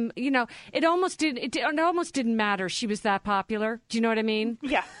 And Kim, it almost didn't matter. She was that popular. Do you know what I mean?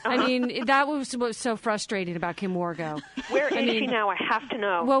 Yeah. I mean, that was what was so frustrating about Kim Wargo. Where is she now? I have to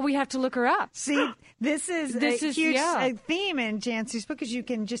know. Well, we have to look her up. See, this is a huge theme in Jancy's book, because you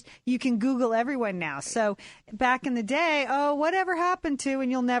can Google everyone now. So back in the day, whatever happened to,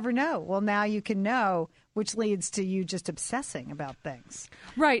 and you'll never know. Well, now you can know, which leads to you just obsessing about things.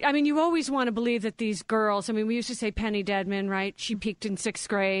 Right. I mean, you always want to believe that these girls, I mean, we used to say Penny Deadman, right? She peaked in 6th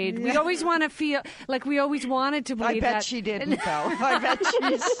grade. We always want to feel like we always wanted to believe that. I bet she didn't, though. I bet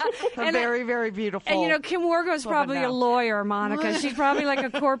she's very, very beautiful. And, Kim Wargo is probably a lawyer, Monica. She's probably like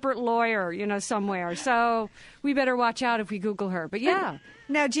a corporate lawyer, somewhere. So we better watch out if we Google her. But yeah.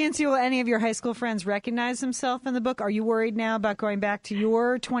 Now, Jancy, will any of your high school friends recognize themselves in the book? Are you worried now about going back to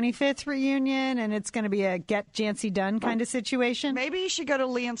your 25th reunion and it's going to be a get Jancy done kind of situation? Maybe you should go to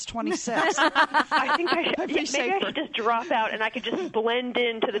Leon's 26th. I think I should. Maybe I should just drop out and I could just blend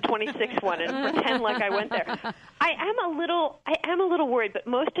into the 26th one and pretend like I went there. I am a little worried, but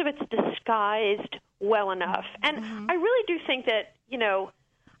most of it's disguised well enough. And I really do think that,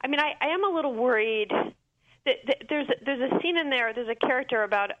 I am a little worried. There's a scene in there. There's a character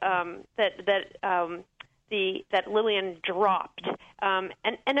about that Lillian dropped,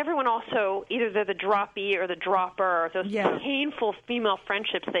 and everyone also, either they're the droppee or the dropper, or those painful female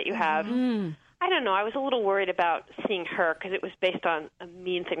friendships that you have. I don't know. I was a little worried about seeing her because it was based on a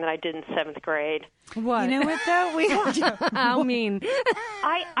mean thing that I did in 7th grade. What? You know what, though? How mean?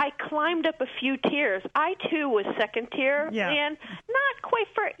 I climbed up a few tiers. I, too, was 2nd tier, and not quite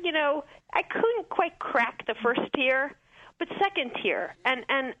for, I couldn't quite crack the 1st tier, but 2nd tier. And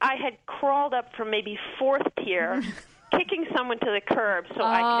I had crawled up from maybe 4th tier, kicking someone to the curb so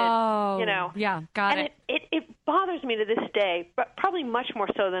I could, Yeah, got it. It bothers me to this day, but probably much more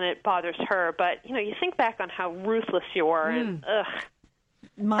so than it bothers her. But, you think back on how ruthless you were, and ugh.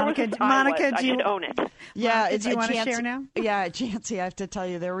 Monica, I should own it. Yeah, do you want to share now? Yeah, Jancy, I have to tell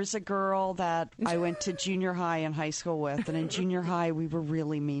you, there was a girl that I went to junior high and high school with, and in junior high we were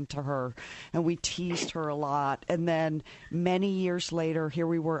really mean to her, and we teased her a lot. And then many years later, here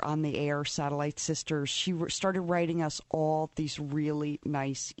we were on the air, Satellite Sisters. She started writing us all these really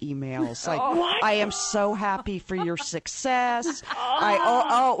nice emails, like, "I am so happy for your success."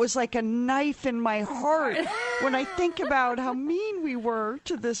 It was like a knife in my heart when I think about how mean we were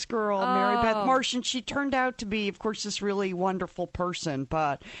to this girl, Mary Beth Marsh, and she turned out to be, of course, this really wonderful person,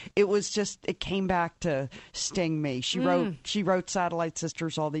 but it came back to sting me. She wrote Satellite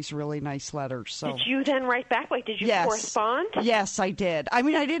Sisters all these really nice letters. So did you then write back? Like, did you correspond? Yes, I did. I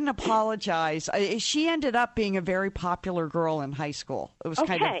mean, I didn't apologize. She ended up being a very popular girl in high school. It was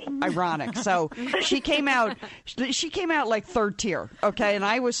kind of ironic. So she came out like 3rd tier, okay, and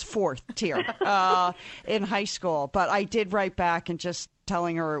I was 4th tier in high school. But I did write back and just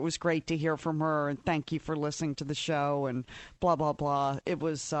telling her it was great to hear from her and thank you for listening to the show and blah blah blah. It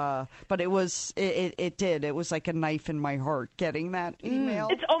was but it was like a knife in my heart getting that email.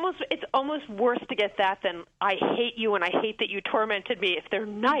 It's almost worse to get that than "I hate you and I hate that you tormented me" if they're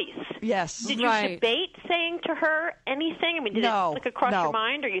nice. Yes. Did you debate saying to her anything? I mean, did it flick across your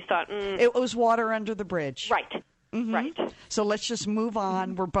mind, or you thought it was water under the bridge? Right. Mm-hmm. Right. So let's just move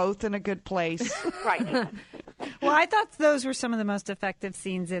on. We're both in a good place. Right. Well, I thought those were some of the most effective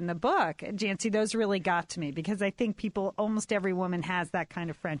scenes in the book. Jancy, those really got to me because I think almost every woman has that kind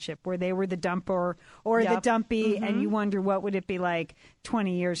of friendship where they were the dumper or the dumpy, and you wonder what would it be like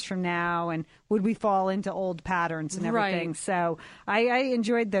 20 years from now, and would we fall into old patterns and everything. Right. So I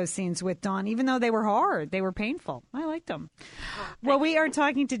enjoyed those scenes with Dawn, even though they were hard. They were painful. I liked them. Well, we are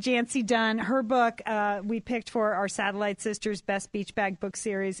talking to Jancy Dunn. Her book we picked for our Satellite Sisters Best Beach Bag Book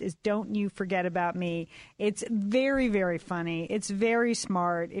Series is Don't You Forget About Me. It's very, very funny. It's very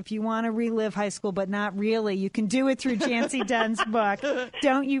smart. If you want to relive high school, but not really, you can do it through Jancy Dunn's book,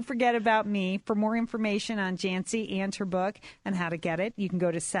 Don't You Forget About Me. For more information on Jancy and her book and how to get it, you can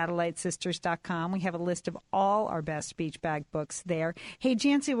go to SatelliteSisters.com. We have a list of all our best beach bag books there. Hey,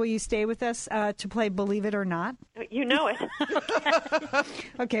 Jancy, will you stay with us to play Believe It or Not? You know it.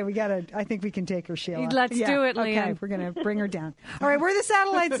 Okay, I think we can take her, Sheila. Let's do it, Okay, Leanne. we're going to bring her down. All right, we're the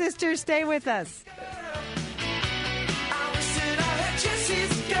Satellite Sisters. Stay with us. I wish that I had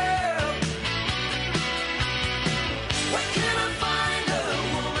Jesse's girl. Where can I find a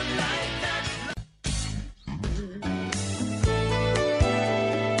woman like that?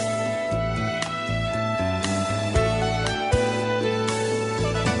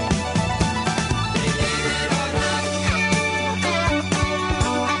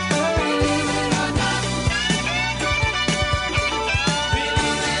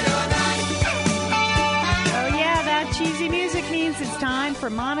 Oh, yeah, that cheesy music means it's time for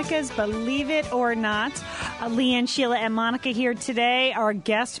Monica's Believe It or Not. Leanne, Sheila, and Monica here today. Our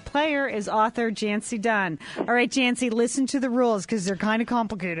guest player is author Jancy Dunn. All right, Jancy, listen to the rules because they're kind of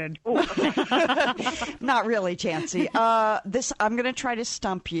complicated. Not really, Jancy. I'm going to try to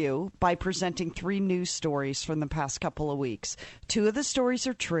stump you by presenting 3 news stories from the past couple of weeks. 2 of the stories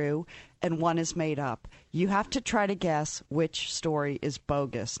are true, and 1 is made up. You have to try to guess which story is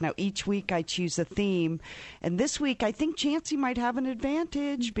bogus. Now, each week I choose a theme, and this week I think Jancy might have an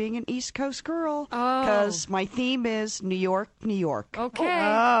advantage being an East Coast girl because my theme is New York, New York. Okay.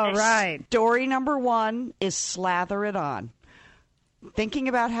 Oh, right. Story number 1 is Slather It On. Thinking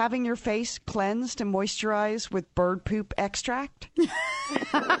about having your face cleansed and moisturized with bird poop extract?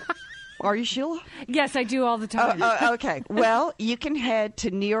 Are you, Sheila? Yes, I do all the time. Okay. Well, you can head to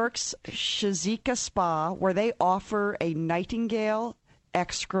New York's Shazika Spa where they offer a nightingale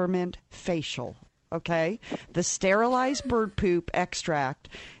excrement facial. Okay? The sterilized bird poop extract,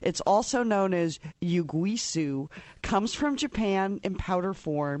 it's also known as yuguisu, comes from Japan in powder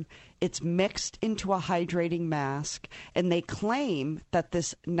form. It's mixed into a hydrating mask, and they claim that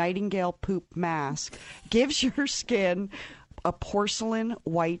this nightingale poop mask gives your skin a porcelain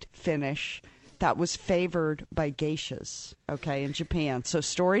white finish that was favored by geishas, okay, in Japan. So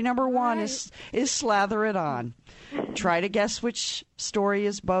story number 1 is Slather It On. Try to guess which story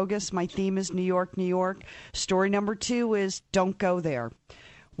is bogus. My theme is New York, New York. Story number 2 is Don't Go There.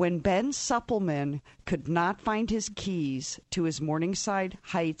 When Ben Suppleman could not find his keys to his Morningside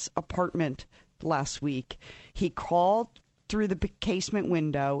Heights apartment last week, he crawled through the casement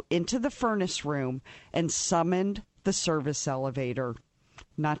window into the furnace room and summoned the service elevator.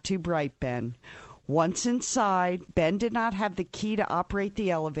 Not too bright, Ben. Once inside, Ben did not have the key to operate the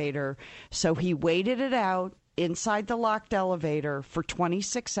elevator, so he waited it out inside the locked elevator for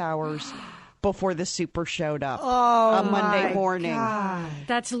 26 hours before the super showed up on Monday morning. God.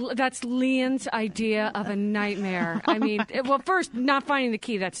 That's Leanne's idea of a nightmare. I mean, well, first, not finding the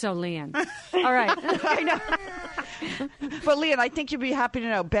key. That's so Leanne. All right. I know. But, Leanne, I think you'd be happy to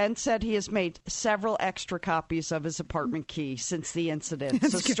know Ben said he has made several extra copies of his apartment key since the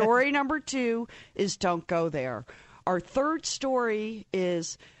incident. So story number 2 is Don't Go There. Our third story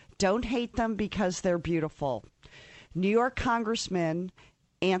is Don't Hate Them Because They're Beautiful. New York Congressman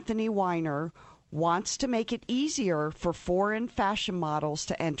Anthony Weiner wants to make it easier for foreign fashion models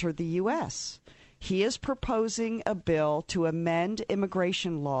to enter the U.S. He is proposing a bill to amend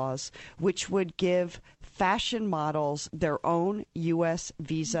immigration laws, which would give fashion models their own U.S.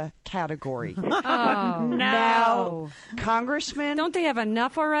 visa category. Oh, no. Now, Congressman Don't they have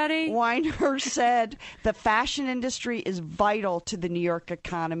enough already? Weiner said the fashion industry is vital to the New York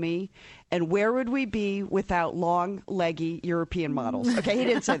economy, and where would we be without long, leggy European models? Okay, he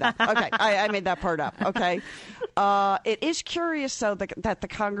didn't say that. Okay, I made that part up. Okay. It is curious, though, that the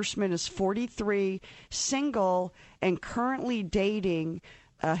congressman is 43, single, and currently dating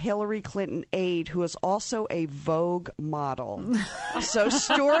a Hillary Clinton aide who is also a Vogue model. So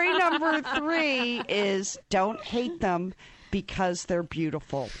story number 3 is Don't Hate Them Because They're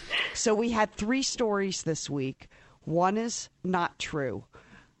Beautiful. So we had 3 stories this week. 1 is not true.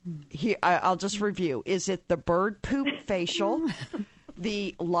 I'll just review. Is it the bird poop facial?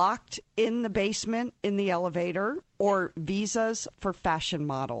 the locked in the basement in the elevator, or visas for fashion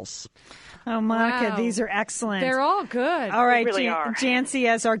models? Oh, Monica, Wow. these are excellent. They're all good. All right, really are. Jancy,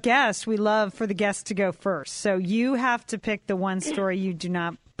 as our guest, we love for the guest to go first. So you have to pick the one story you do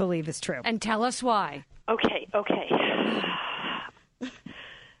not believe is true. And tell us why. Okay.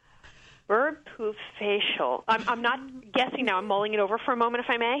 Bird poop facial. I'm not guessing now. I'm mulling it over for a moment, if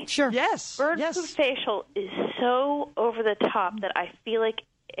I may. Sure. Yes. Bird yes. poop facial is so over the top that I feel like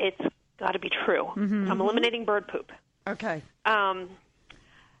it's got to be true. I'm eliminating bird poop. Okay. The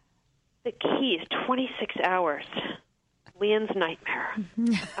keys, 26 hours. Leon's nightmare.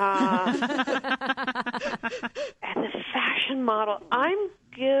 And the fashion model, I'm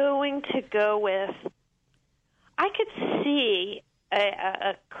going to go with, I could see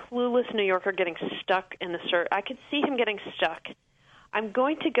a clueless New Yorker getting stuck in the surf. I could see him getting stuck. I'm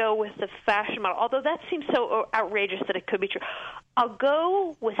going to go with the fashion model, although that seems so outrageous that it could be true. I'll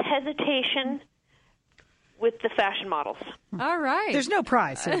go with hesitation with the fashion models. All right. There's no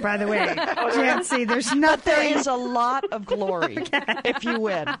prize here, by the way. Jancy, there's nothing. There is a lot of glory if you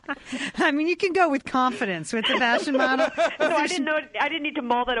win. I mean, you can go with confidence with the fashion model. So I didn't know. I didn't need to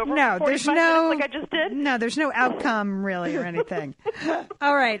mull that over. No, for there's 45 no. minutes like I just did. No, there's no outcome really or anything.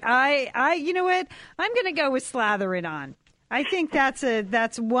 All right, I, you know what? I'm going to go with slather it on. I think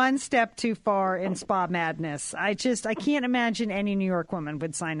that's one step too far in spa madness. I can't imagine any New York woman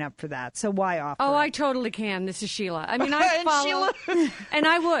would sign up for that. So why offer? Oh, it? I totally can. This is Sheila. I mean, I And follow, and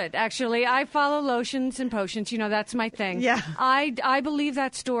I would actually. I follow lotions and potions. You know, that's my thing. Yeah. I believe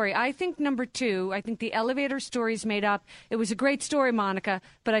that story. I think number 2. I think the elevator story is made up. It was a great story, Monica,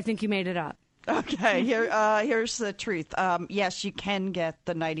 but I think you made it up. Okay, here's the truth. Yes, you can get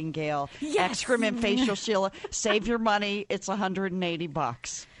the Nightingale excrement facial, Sheila. Save your money. It's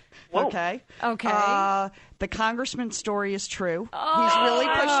 $180. Whoa. Okay. Okay. The congressman's story is true. He's really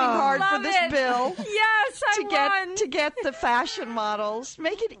pushing hard for Love this it. bill. Yes, I won. to get the fashion models,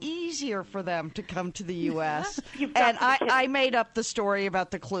 make it easier for them to come to the U.S. You've got And to be kidding. I made up the story about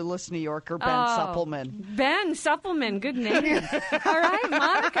the clueless New Yorker, Ben Suppleman. Ben Suppleman, good name. All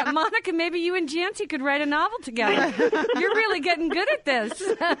right, Monica, maybe you and Jancy could write a novel together. You're really getting good at this.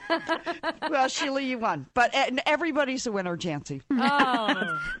 Well, Sheila, you won. But everybody's a winner, Jancy.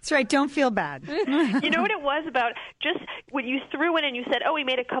 Oh, That's right. Don't feel bad. You know what it was about? Just when you threw in and you said, "Oh, we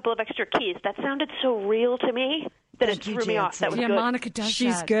made a couple of extra keys." That sounded so real to me that Thank it you, threw me off. Jancy. That was yeah, good. Monica does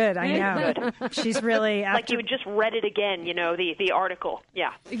She's that. good. I know. She's really Like after, you had just read it again. You know the article.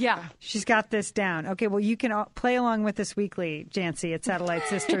 Yeah. Yeah. She's got this down. Okay, well, you can play along with us weekly, Jancy, at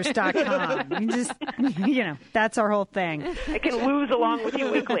SatelliteSisters.com. You just, that's our whole thing. I can lose along with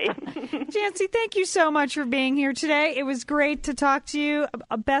you weekly. Jancy, thank you so much for being here today. It was great to talk to you.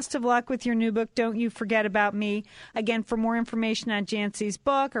 Best of luck with your new book, Don't You Forget About Me. Again, for more information on Jancy's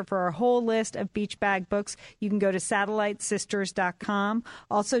book or for our whole list of beach bag books, you can go to SatelliteSisters.com.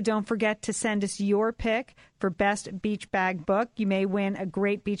 Also, don't forget to send us your pick for Best Beach Bag Book. You may win a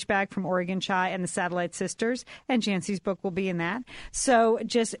great beach bag from Oregon Chai and the Satellite Sisters, and Jancy's book will be in that. So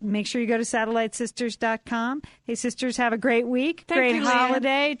just make sure you go to SatelliteSisters.com. Hey, sisters, have a great week. Thank great you, Leanne.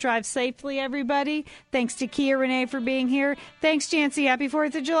 holiday. Drive safely, everybody. Thanks to Kia Renee for being here. Thanks, Jancy. Happy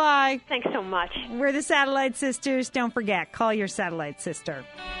 4th of July. Thanks so much. We're the Satellite Sisters. Don't forget, call your Satellite Sister.